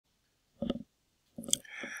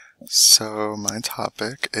So my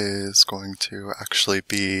topic is going to actually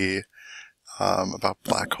be about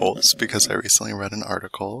black holes because I recently read an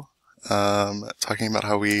article talking about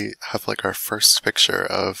how we have like our first picture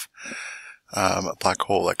of a black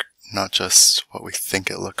hole, like not just what we think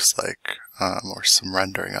it looks like or some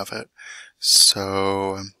rendering of it.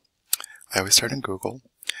 So I always start in Google.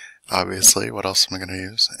 Obviously, what else am I going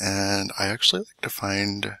to use? And I actually like to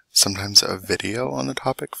find sometimes a video on the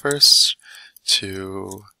topic first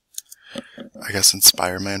to, I guess,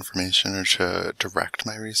 inspire my information or to direct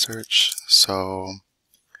my research. So,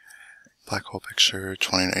 black hole picture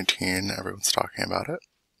 2019, everyone's talking about it.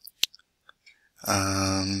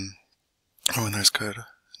 And there's good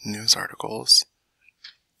news articles.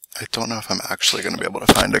 I don't know if I'm actually going to be able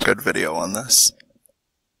to find a good video on this.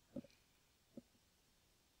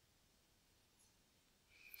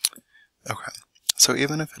 Okay, so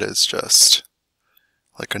even if it is just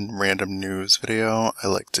like a random news video, I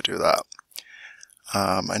like to do that.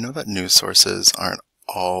 I know that news sources aren't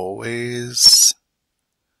always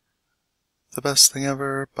the best thing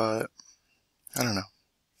ever, but I don't know.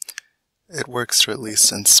 It works to at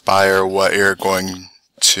least inspire what you're going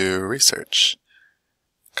to research.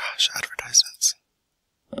 Gosh, advertisements.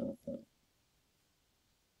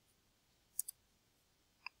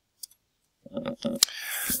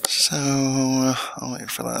 So, I'll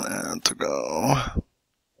wait for that ad to go.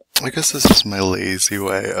 I guess this is my lazy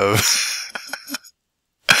way of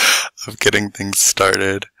of getting things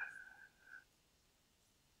started.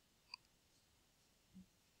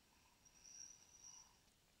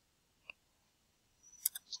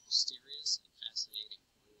 Mysterious and fascinating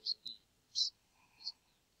corners of the universe.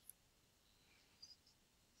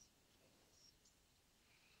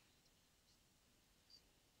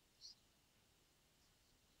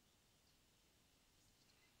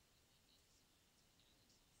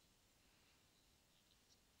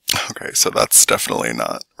 Okay, so that's definitely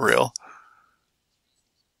not real.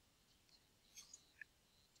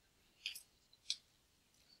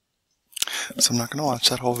 So I'm not going to watch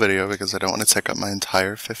that whole video because I don't want to take up my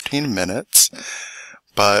entire 15 minutes.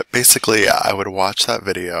 But basically, yeah, I would watch that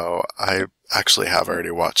video. I actually have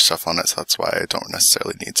already watched stuff on it, so that's why I don't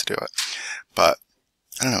necessarily need to do it. But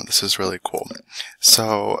I don't know, this is really cool.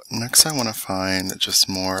 So next I want to find just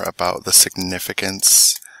more about the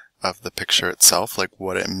significance of the picture itself, like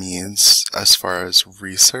what it means as far as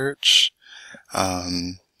research.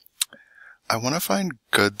 I want to find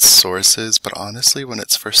good sources, but honestly, when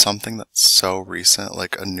it's for something that's so recent,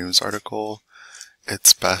 like a news article,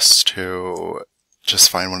 it's best to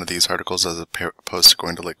just find one of these articles as opposed to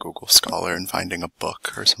going to like Google Scholar and finding a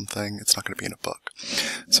book or something. It's not going to be in a book.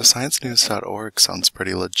 So sciencenews.org sounds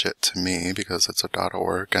pretty legit to me because it's a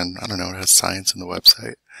 .org and I don't know, it has science in the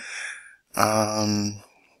website.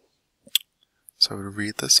 So I would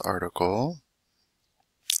read this article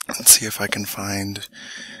and see if I can find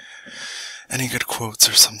any good quotes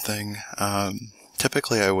or something.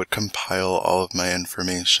 Typically I would compile all of my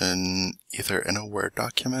information either in a Word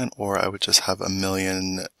document or I would just have a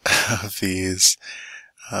million of these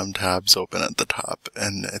tabs open at the top,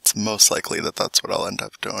 and it's most likely that that's what I'll end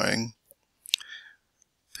up doing.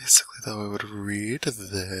 Basically though, I would read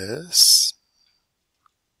this.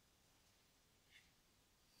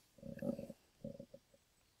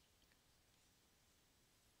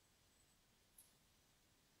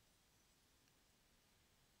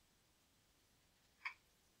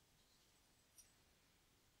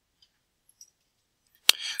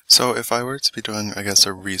 So if I were to be doing, I guess,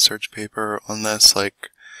 a research paper on this, like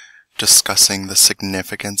discussing the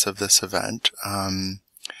significance of this event,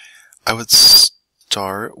 I would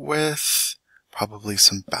start with probably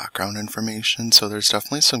some background information. So there's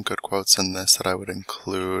definitely some good quotes in this that I would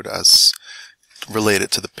include as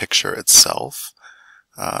related to the picture itself.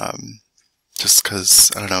 Just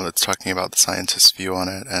because, I don't know, it's talking about the scientist's view on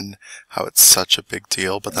it and how it's such a big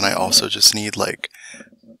deal. But then I also just need like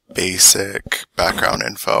basic background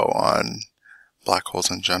info on black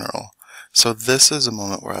holes in general. So this is a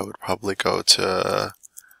moment where I would probably go to,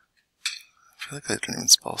 I feel like I didn't even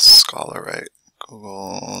spell Scholar right,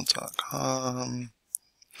 google.com,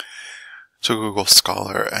 to Google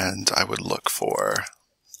Scholar, and I would look for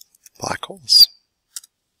black holes.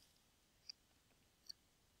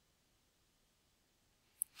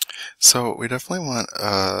 So we definitely want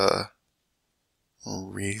a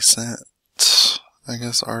recent, I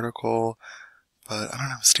guess, article, but I don't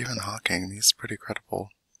know, Stephen Hawking, he's pretty credible.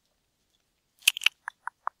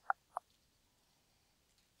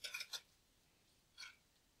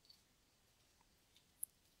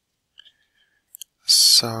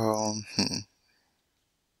 So,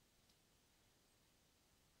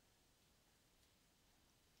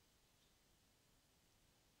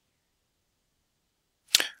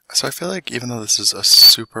 So I feel like even though this is a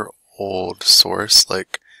super old source,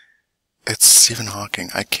 like, it's Stephen Hawking.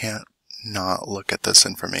 I can't not look at this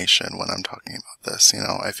information when I'm talking about this, you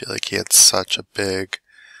know? I feel like he had such a big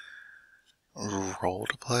role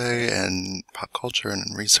to play in pop culture and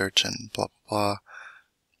in research and blah, blah, blah.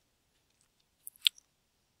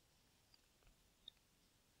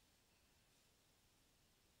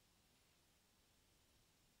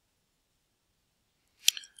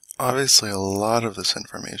 Obviously, a lot of this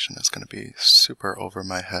information is going to be super over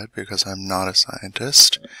my head because I'm not a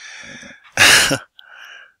scientist.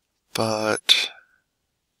 But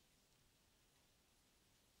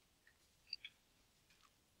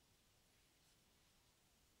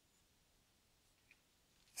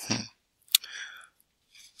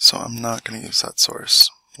so I'm not going to use that source.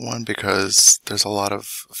 One, because there's a lot of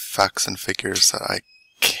facts and figures that I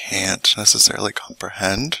can't necessarily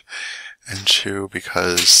comprehend. And two,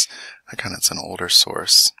 because, again, it's an older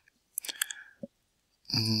source.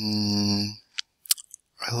 I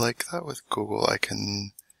like that with Google I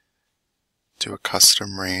can do a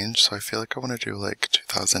custom range, so I feel like I want to do like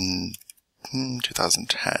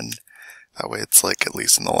 2010. That way it's like at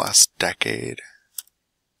least in the last decade.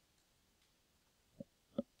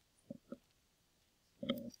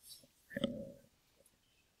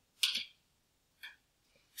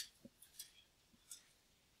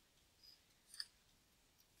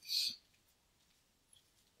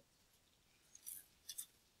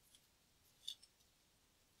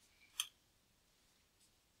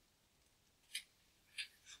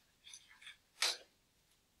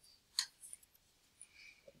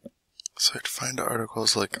 So I'd find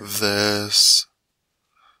articles like this.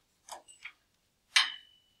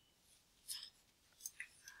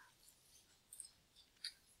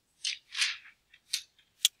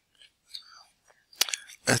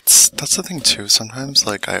 That's the thing too, sometimes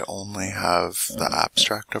like I only have the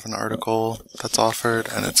abstract of an article that's offered,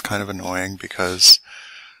 and it's kind of annoying because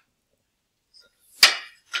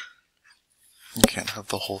you can't have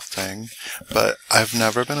the whole thing. But I've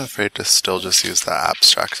never been afraid to still just use the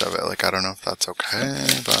abstract of it. Like, I don't know if that's okay,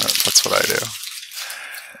 but that's what I do.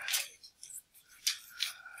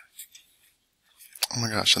 Oh my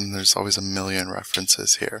gosh, and there's always a million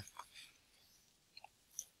references here.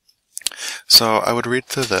 So I would read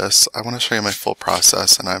through this. I want to show you my full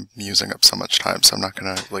process, and I'm using up so much time, so I'm not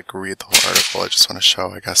going to like read the whole article. I just want to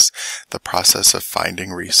show, I guess, the process of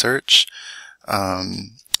finding research.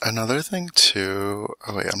 Another thing too,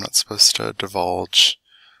 oh wait, I'm not supposed to divulge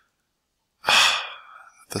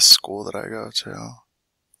the school that I go to.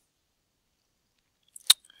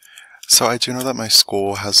 So I do know that my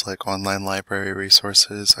school has like online library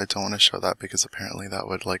resources. I don't want to show that because apparently that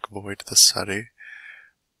would like void the study.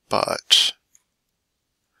 But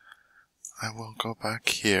I will go back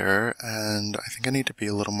here, and I think I need to be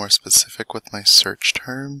a little more specific with my search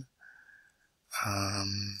term.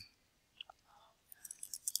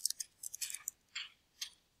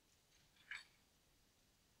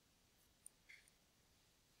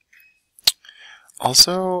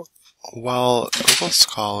 Also, while Google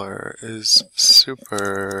Scholar is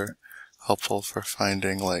super helpful for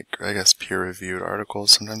finding, like, I guess, peer-reviewed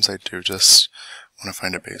articles, sometimes I do just want to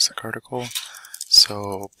find a basic article.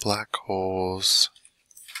 So, black holes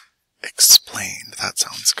explained. That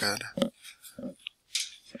sounds good.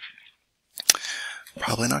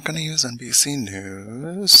 Probably not going to use NBC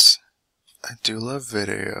News. I do love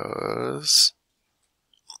videos.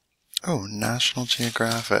 Oh, National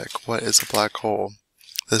Geographic. What is a black hole?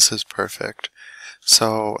 This is perfect.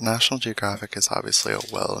 So, National Geographic is obviously a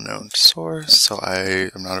well-known source, so I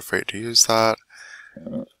am not afraid to use that.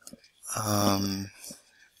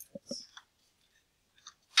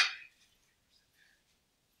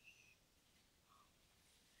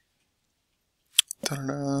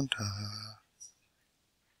 Da-da-da-da.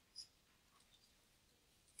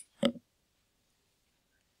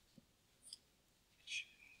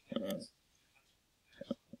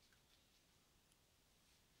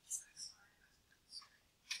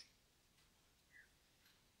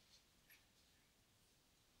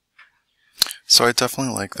 So I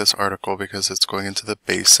definitely like this article because it's going into the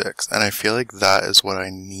basics, and I feel like that is what I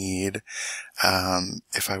need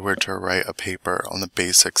if I were to write a paper on the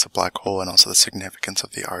basics of black hole and also the significance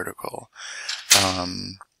of the article.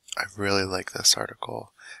 I really like this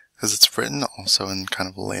article because it's written also in kind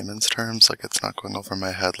of layman's terms, like it's not going over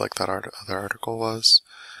my head like that other article was.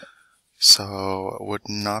 So I would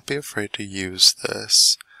not be afraid to use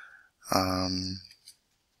this.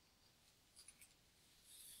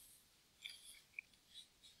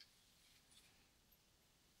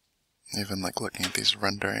 Even like looking at these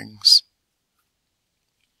renderings.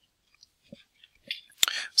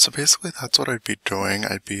 So basically that's what I'd be doing.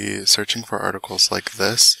 I'd be searching for articles like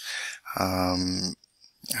this. I'd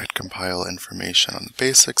compile information on the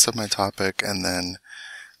basics of my topic and then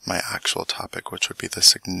my actual topic, which would be the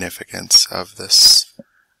significance of this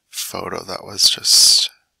photo that was just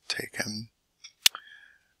taken.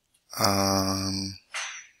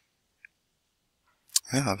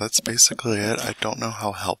 Yeah, that's basically it. I don't know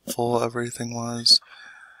how helpful everything was.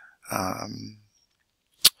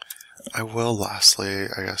 I will lastly,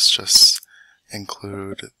 I guess, just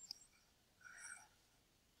include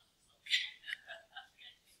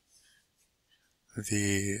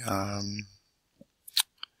the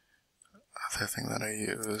other thing that I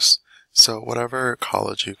use. So whatever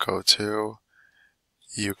college you go to,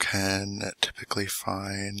 you can typically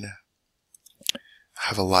have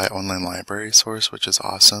a online library source, which is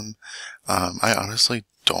awesome. I honestly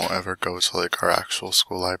don't ever go to like our actual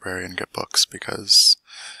school library and get books because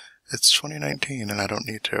it's 2019 and I don't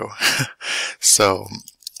need to. So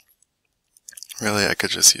really I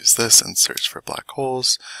could just use this and search for black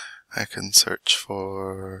holes. I can search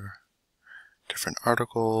for different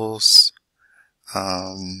articles.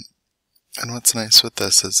 And what's nice with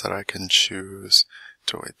this is that I can choose,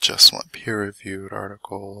 do I just want peer-reviewed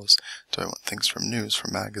articles? Do I want things from news,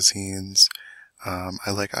 from magazines? I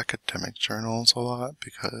like academic journals a lot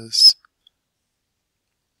because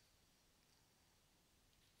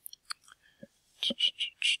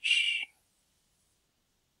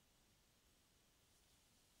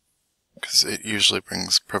it usually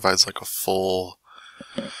provides like a full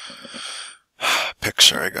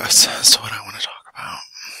picture, I guess, as to what I want to talk about.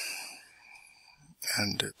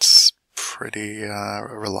 And it's pretty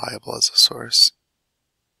reliable as a source.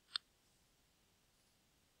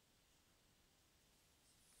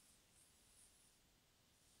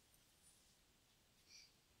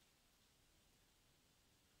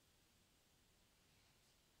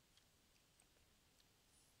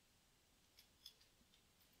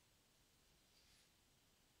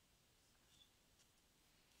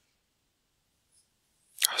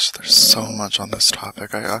 Gosh, there's so much on this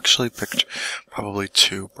topic. I actually picked probably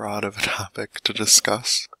too broad of a topic to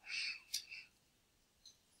discuss.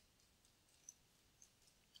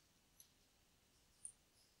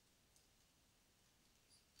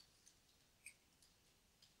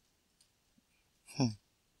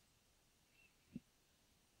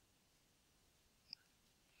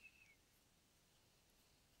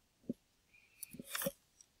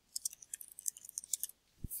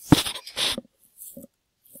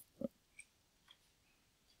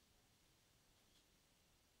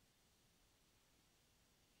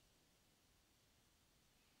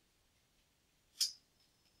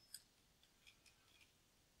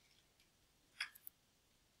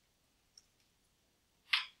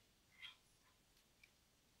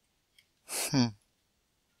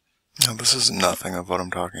 No, this is nothing of what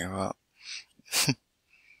I'm talking about.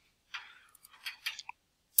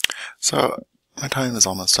 So, my time is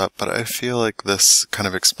almost up, but I feel like this kind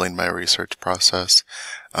of explained my research process.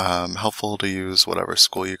 Helpful to use whatever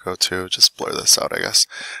school you go to. Just blur this out, I guess.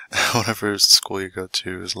 Whatever school you go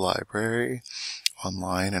to is library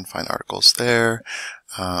online and find articles there.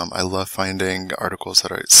 I love finding articles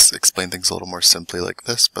that explain things a little more simply like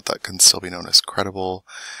this, but that can still be known as credible.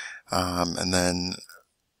 And then,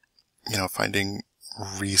 finding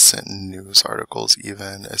recent news articles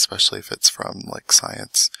even, especially if it's from like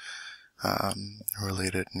science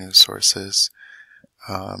related news sources.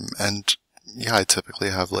 And yeah, I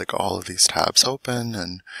typically have like all of these tabs open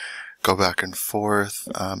and go back and forth.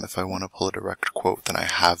 If I want to pull a direct quote, then I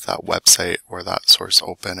have that website or that source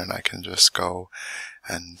open and I can just go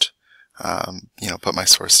and, put my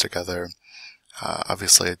source together.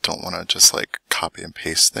 Obviously I don't want to just like copy and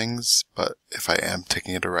paste things, but if I am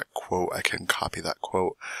taking a direct quote, I can copy that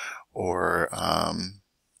quote or,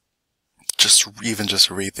 just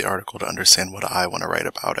read the article to understand what I want to write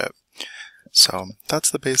about it. So that's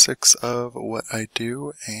the basics of what I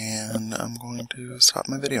do, and I'm going to stop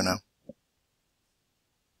my video now.